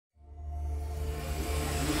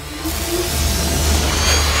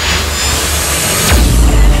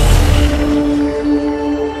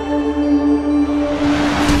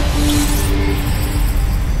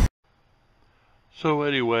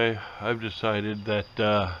I've decided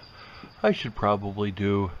that I should probably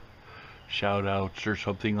do shout outs or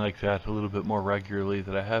something like that a little bit more regularly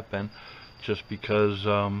than I have been, just because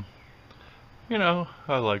I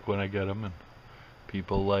like when I get them, and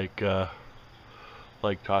people like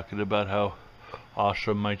talking about how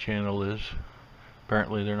awesome my channel is.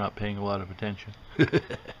 Apparently they're not paying a lot of attention.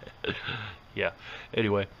 Yeah.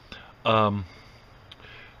 Anyway, if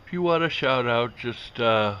you want a shout out, just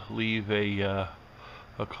leave a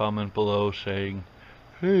comment below saying,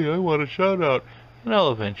 "Hey, I want a shout out," and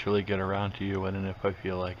I'll eventually get around to you when and if I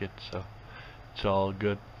feel like it. So it's all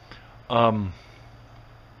good.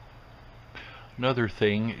 Another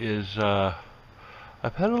thing is,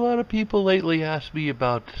 I've had a lot of people lately ask me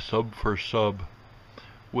about sub for sub,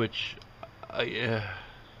 which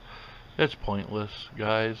that's pointless,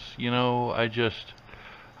 guys.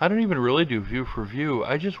 I don't even really do view for view.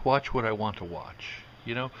 I just watch what I want to watch.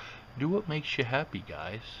 Do what makes you happy,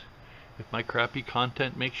 guys. If my crappy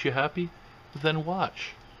content makes you happy, then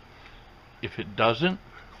watch. If it doesn't,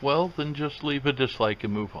 well, then just leave a dislike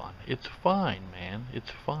and move on. It's fine, man.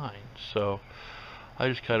 It's fine. So I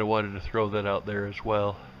just kind of wanted to throw that out there as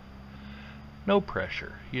well. No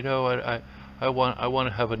pressure. I want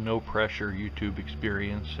to have a no pressure YouTube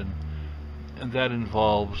experience, and that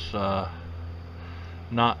involves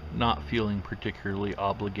not feeling particularly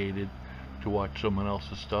obligated to watch someone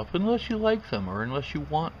else's stuff unless you like them or unless you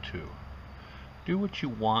want to. Do what you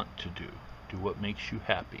want to do. Do what makes you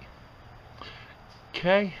happy.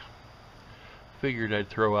 Okay? Figured I'd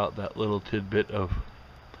throw out that little tidbit of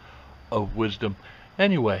wisdom.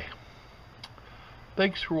 Anyway,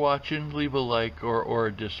 thanks for watching. Leave a like or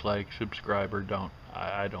a dislike, subscribe or don't.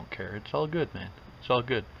 I don't care. It's all good, man. It's all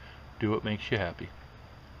good. Do what makes you happy.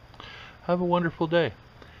 Have a wonderful day,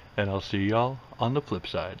 and I'll see y'all on the flip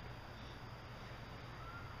side.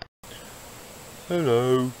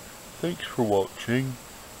 Hello, thanks for watching.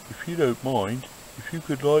 If you don't mind, if you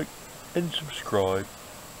could like and subscribe,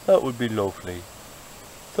 that would be lovely.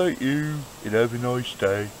 Thank you, and have a nice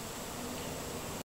day.